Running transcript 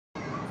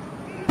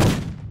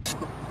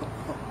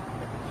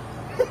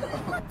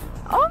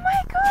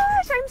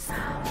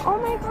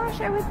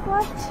gosh, I would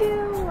love to.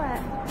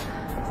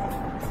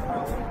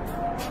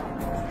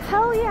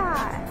 Hell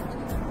yeah.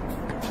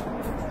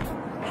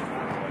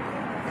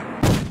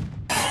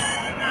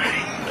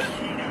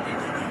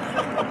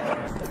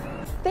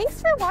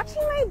 Thanks for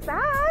watching my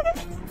bag.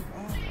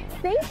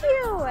 Thank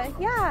you.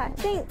 Yeah,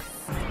 thanks.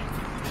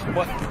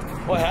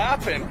 What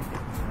happened?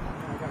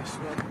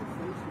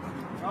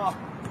 Oh,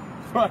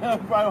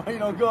 probably you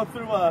don't go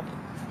through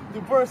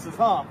new purses,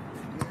 huh?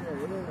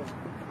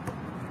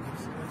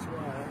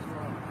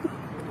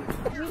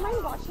 Do you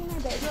mind washing my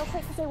bag real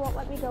quick because they won't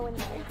let me go in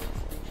there?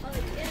 Oh,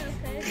 yeah,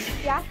 okay.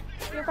 Yeah?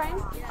 You're fine?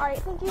 Alright,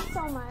 thank you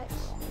so much.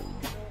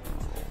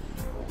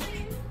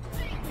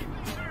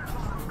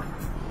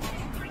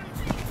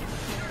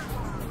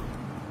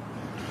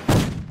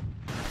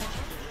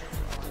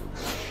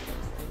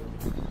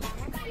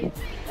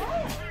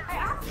 I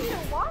asked you to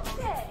wash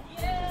it.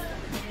 Yeah.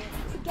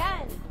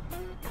 Again.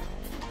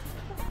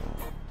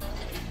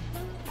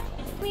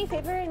 Do me a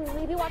favor and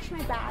maybe watch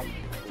my bag.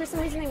 For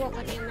some reason they won't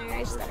let me in there. I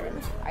just got it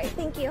in. Alright,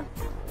 thank you.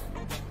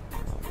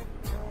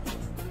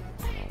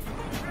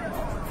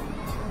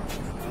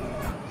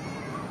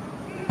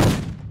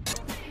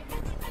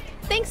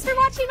 Thanks for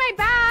watching my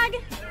bag.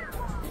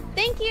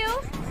 Thank you.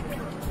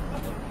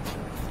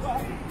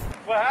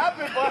 What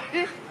happened,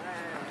 buddy?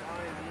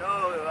 I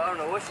don't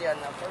know what she had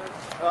in that purse.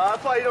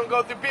 That's why you don't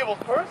go through people's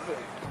purses.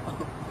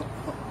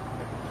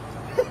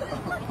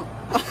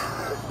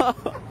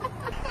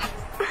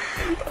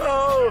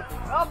 Oh,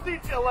 I'll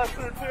teach you a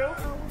lesson or two.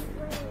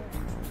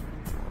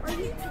 Are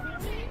you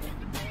kidding me?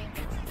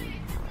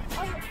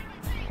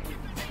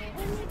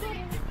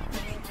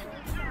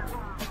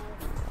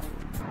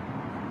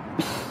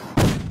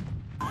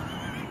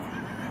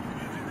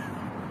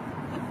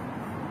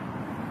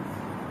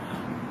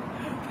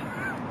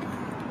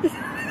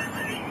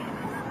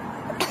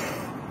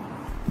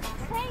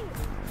 Hey,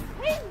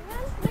 man,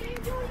 what are you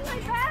doing to my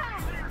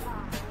bag?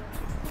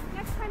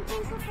 Next time,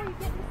 think before you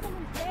get into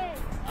someone's bag.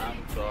 I'm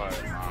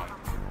sorry, Mom.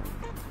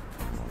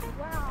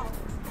 Wow.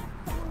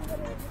 Someone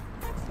literally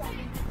just stabbed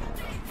me.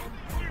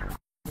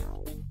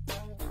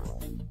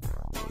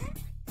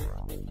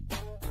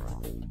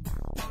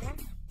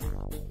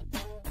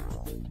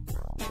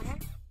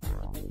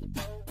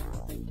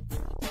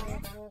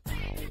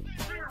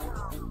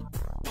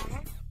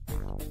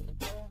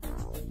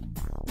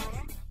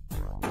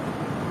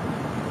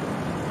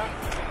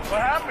 What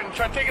happened? You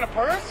tried taking a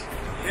purse?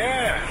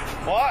 Yeah.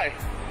 Why?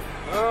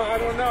 I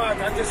don't know. I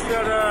just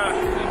felt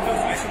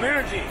some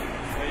energy.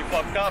 Yeah, you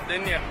fucked up,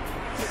 didn't you?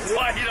 That's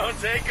why you don't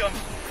take them.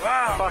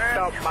 Wow, Fucked man.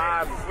 up,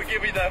 Bob. We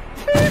give you the...